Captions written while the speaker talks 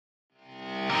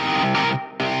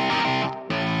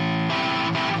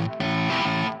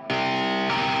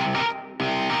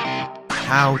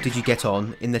how did you get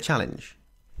on in the challenge?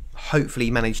 Hopefully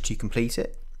you managed to complete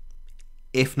it.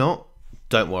 If not,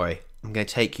 don't worry. I'm going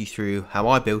to take you through how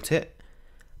I built it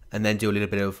and then do a little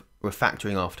bit of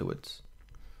refactoring afterwards.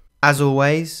 As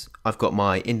always, I've got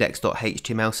my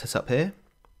index.html set up here.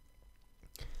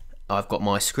 I've got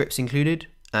my scripts included,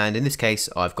 and in this case,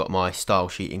 I've got my style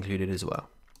sheet included as well.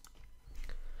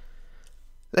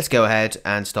 Let's go ahead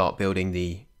and start building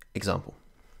the example.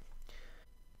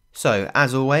 So,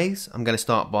 as always, I'm going to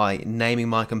start by naming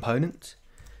my component.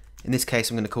 In this case,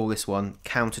 I'm going to call this one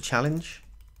counter challenge.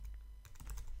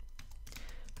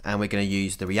 And we're going to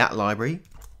use the React library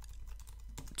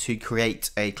to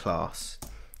create a class,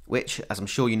 which, as I'm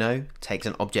sure you know, takes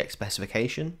an object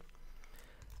specification.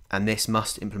 And this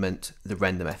must implement the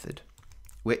render method,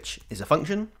 which is a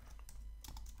function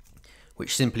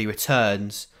which simply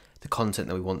returns the content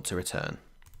that we want to return.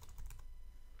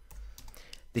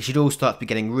 This should all start to be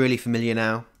getting really familiar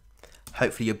now.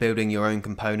 Hopefully you're building your own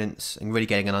components and really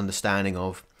getting an understanding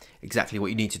of exactly what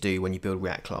you need to do when you build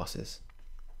React classes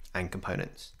and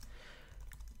components.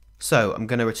 So I'm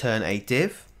going to return a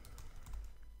div,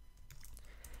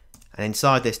 and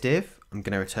inside this div I'm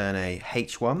going to return a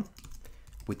h1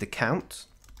 with the count,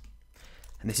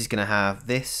 and this is going to have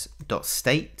this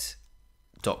 .state.count.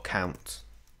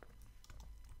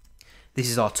 This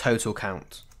is our total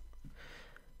count.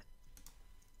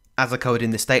 As I covered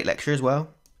in the state lecture as well,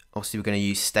 obviously we're going to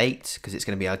use state because it's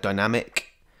going to be our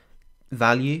dynamic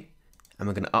value, and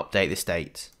we're going to update the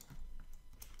state.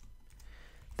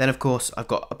 Then of course I've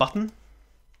got a button,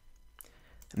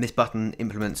 and this button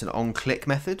implements an onClick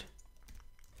method.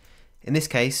 In this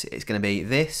case it's going to be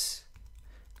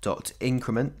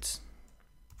this.increment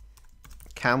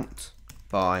count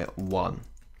by 1.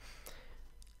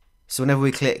 So whenever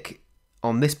we click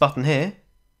on this button here,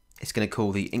 it's going to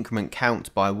call the increment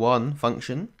count by 1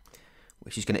 function,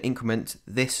 which is going to increment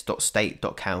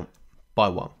this.state.count by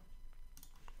 1.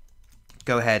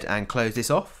 Go ahead and close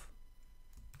this off.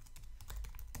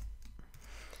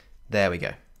 There we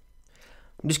go.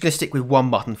 I'm just going to stick with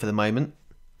one button for the moment,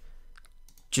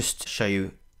 just to show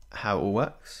you how it all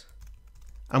works.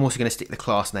 I'm also going to stick the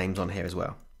class names on here as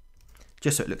well,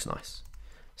 just so it looks nice.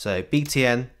 So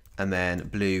btn and then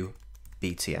blue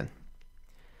btn. And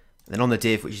then on the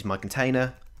div, which is my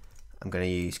container, I'm going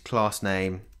to use class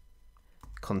name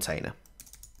container.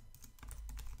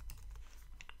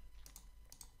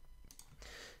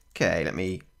 Okay, let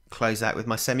me close that with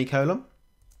my semicolon.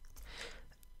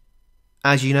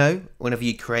 As you know, whenever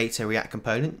you create a React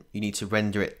component, you need to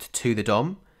render it to the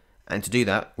DOM, and to do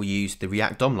that we use the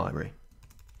React DOM library,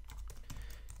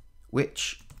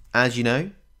 which, as you know,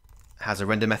 has a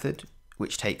render method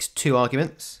which takes 2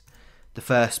 arguments. The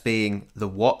first being the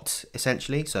what,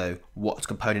 essentially, so what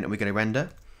component are we going to render?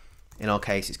 In our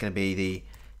case it's going to be the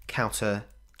counter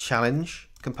challenge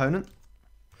component,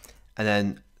 and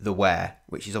then the where,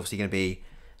 which is obviously going to be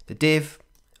the div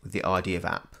with the ID of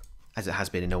app, as it has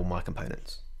been in all my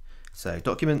components. So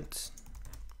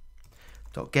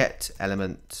document.get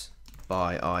element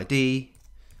by ID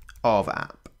of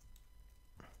app.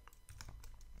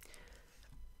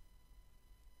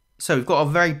 So we've got a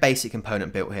very basic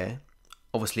component built here.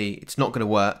 Obviously it's not going to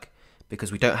work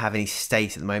because we don't have any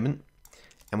state at the moment,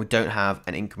 and we don't have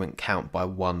an increment count by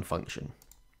 1 function.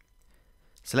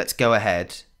 So let's go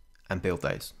ahead and build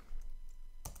those.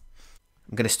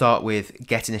 I'm going to start with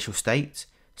getInitialState,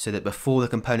 so that before the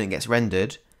component gets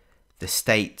rendered, the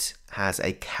state has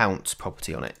a count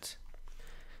property on it.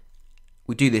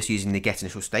 We do this using the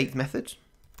getInitialState method.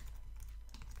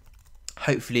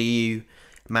 Hopefully you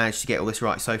managed to get all this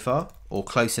right so far, or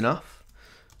close enough.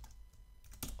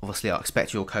 Obviously I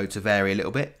expect your code to vary a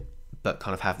little bit, but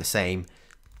kind of have the same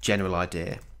general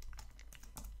idea.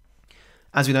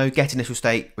 As we know,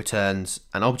 getInitialState returns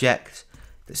an object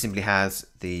that simply has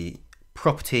the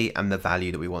property and the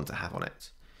value that we want to have on it.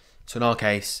 So in our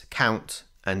case, count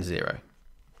and 0.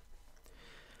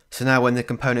 So now when the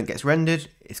component gets rendered,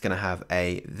 it's going to have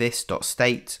a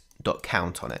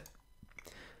this.state.count on it.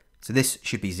 So this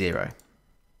should be 0.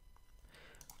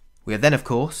 We are then, of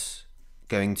course,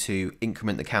 going to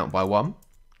increment the count by 1. I'm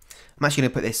actually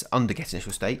going to put this under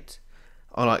getInitialState.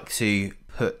 I like to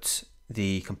put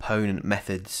the component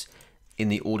methods in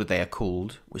the order they are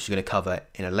called, which we're going to cover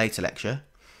in a later lecture.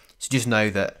 So just know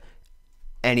that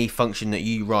any function that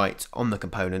you write on the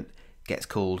component gets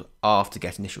called after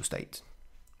getInitialState.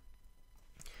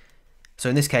 So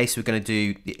in this case, we're going to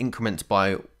do the increment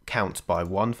by count by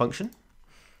 1 function.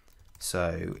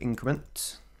 So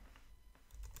increment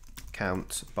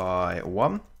count by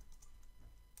 1.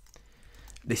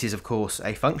 This is of course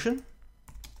a function.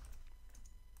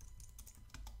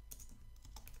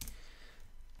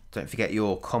 Don't forget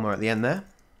your comma at the end there.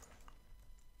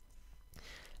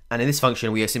 And in this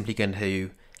function, we are simply going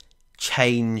to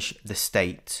change the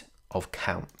state of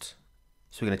count.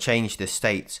 So we're going to change the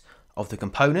state of the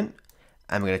component,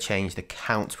 and we're going to change the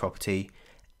count property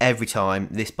every time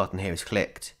this button here is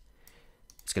clicked.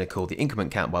 It's going to call the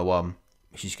increment count by 1,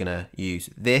 which is going to use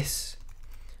this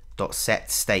dot set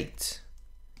state,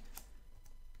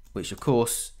 which of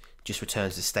course just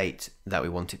returns the state that we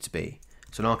want it to be.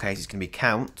 So in our case, it's going to be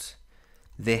count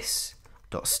this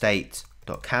dot state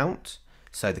dot count.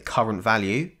 So the current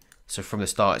value. So from the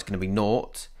start, it's going to be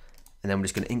 0, and then we're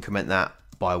just going to increment that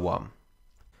by 1.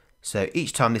 So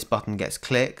each time this button gets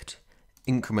clicked,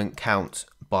 increment count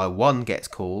by 1 gets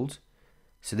called.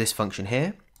 So this function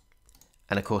here,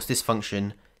 and of course this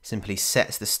function simply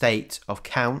sets the state of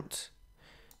count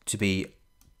to be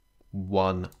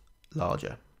 1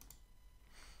 larger.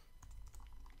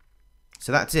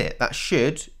 So that's it. That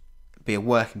should be a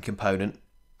working component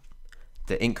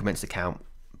that increments the count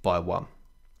by 1.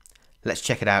 Let's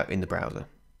check it out in the browser.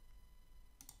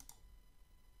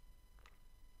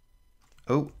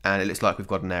 Oh, and it looks like we've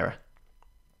got an error.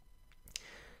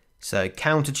 So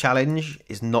counter challenge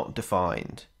is not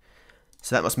defined.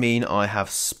 So that must mean I have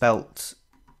spelt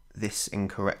this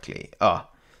incorrectly.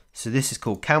 So this is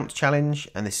called count challenge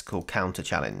and this is called counter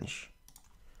challenge.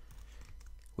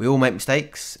 We all make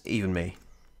mistakes, even me.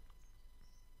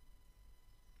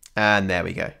 And there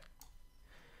we go.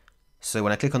 So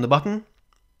when I click on the button,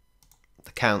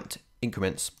 the count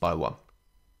increments by 1.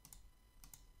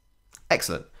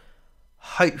 Excellent.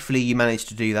 Hopefully you managed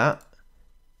to do that.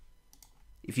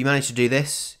 If you manage to do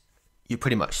this, you're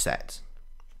pretty much set.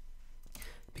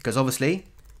 Because obviously,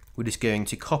 we're just going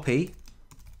to copy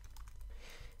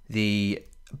the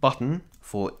button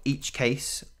for each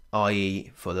case,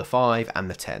 i.e. for the 5 and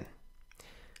the 10.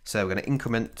 So we're going to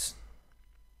increment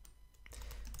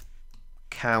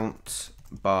count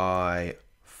by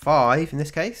 5 in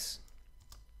this case.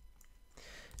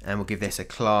 And we'll give this a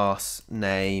class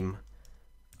name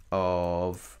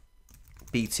of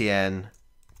btn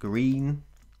green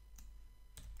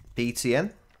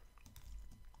btn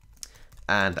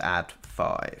and add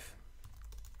 5.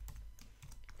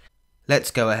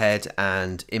 Let's go ahead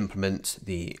and implement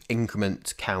the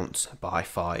increment count by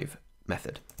 5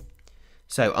 method.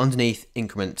 So underneath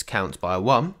increment count by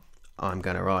 1, I'm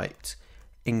going to write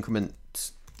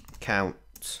increment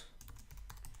count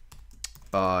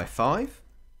by 5,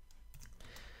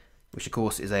 which of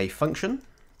course is a function.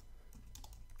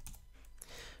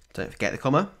 Don't forget the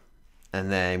comma.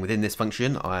 And then within this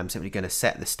function, I'm simply going to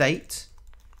set the state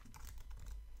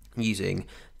using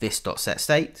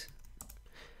this.setState.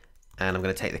 And I'm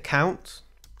going to take the count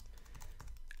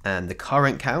and the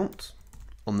current count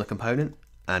on the component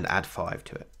and add 5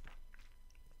 to it.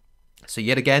 So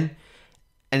yet again,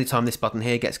 anytime this button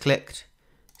here gets clicked,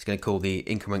 it's going to call the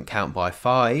increment count by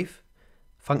 5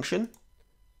 function,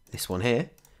 this one here,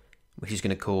 which is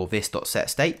going to call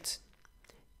this.setState.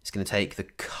 It's going to take the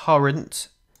current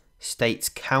state's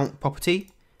count property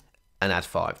and add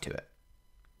 5 to it.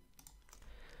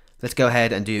 Let's go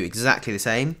ahead and do exactly the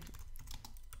same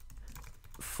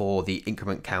for the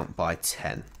increment count by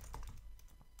 10.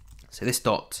 So this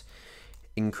dot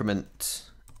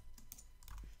increment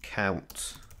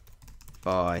count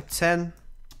by 10.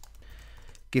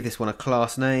 Give this one a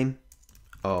class name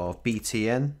of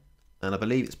btn, and I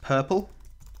believe it's purple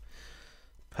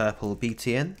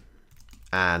btn,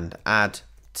 and add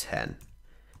 10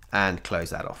 and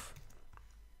close that off.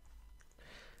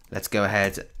 Let's go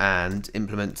ahead and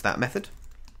implement that method.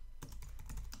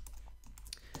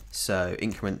 So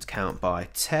increment count by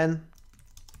 10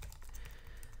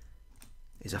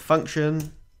 is a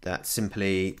function that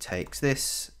simply takes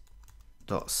this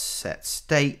dot set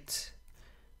state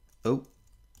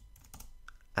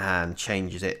and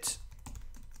changes it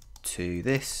to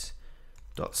this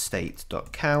dot state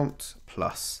dot count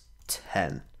plus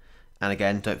 10. And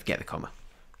again, don't forget the comma.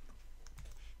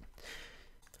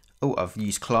 I've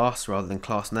used class rather than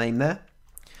class name there.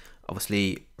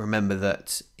 Obviously, remember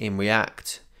that in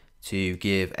React, to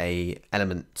give a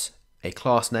element a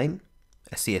class name,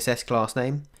 a CSS class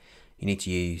name, you need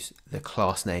to use the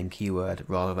class name keyword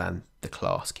rather than the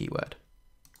class keyword.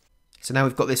 So now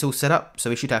we've got this all set up,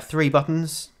 so we should have 3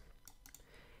 buttons,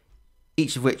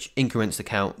 each of which increments the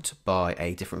count by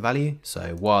a different value,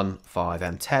 so 1, 5,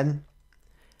 and 10,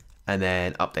 and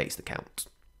then updates the count.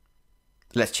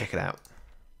 Let's check it out.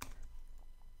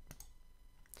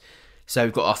 So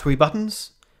we've got our 3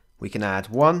 buttons. We can add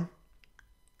 1,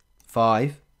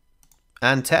 5,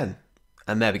 and 10.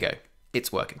 And there we go.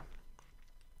 It's working.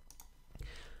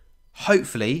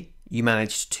 Hopefully you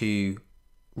managed to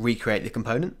recreate the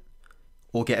component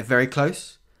or get very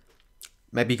close.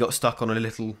 Maybe you got stuck on a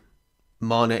little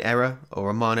minor error or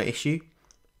a minor issue.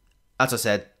 As I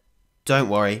said, don't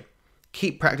worry,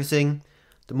 keep practicing.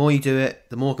 The more you do it,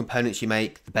 the more components you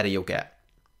make, the better you'll get.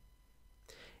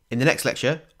 In the next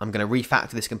lecture, I'm going to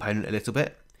refactor this component a little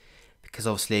bit because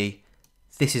obviously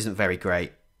this isn't very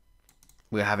great.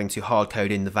 We're having to hard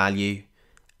code in the value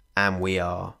and we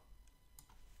are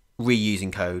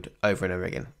reusing code over and over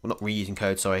again. Well, not reusing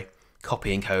code, sorry,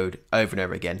 copying code over and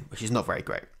over again, which is not very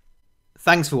great.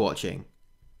 Thanks for watching.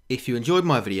 If you enjoyed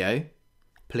my video,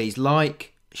 please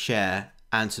like, share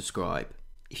and subscribe.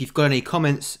 If you've got any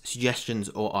comments, suggestions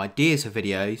or ideas for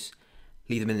videos,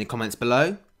 leave them in the comments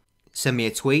below. Send me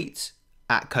a tweet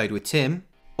at Codewithtim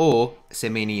or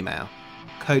send me an email,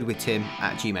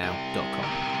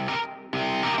 codewithtim@gmail.com.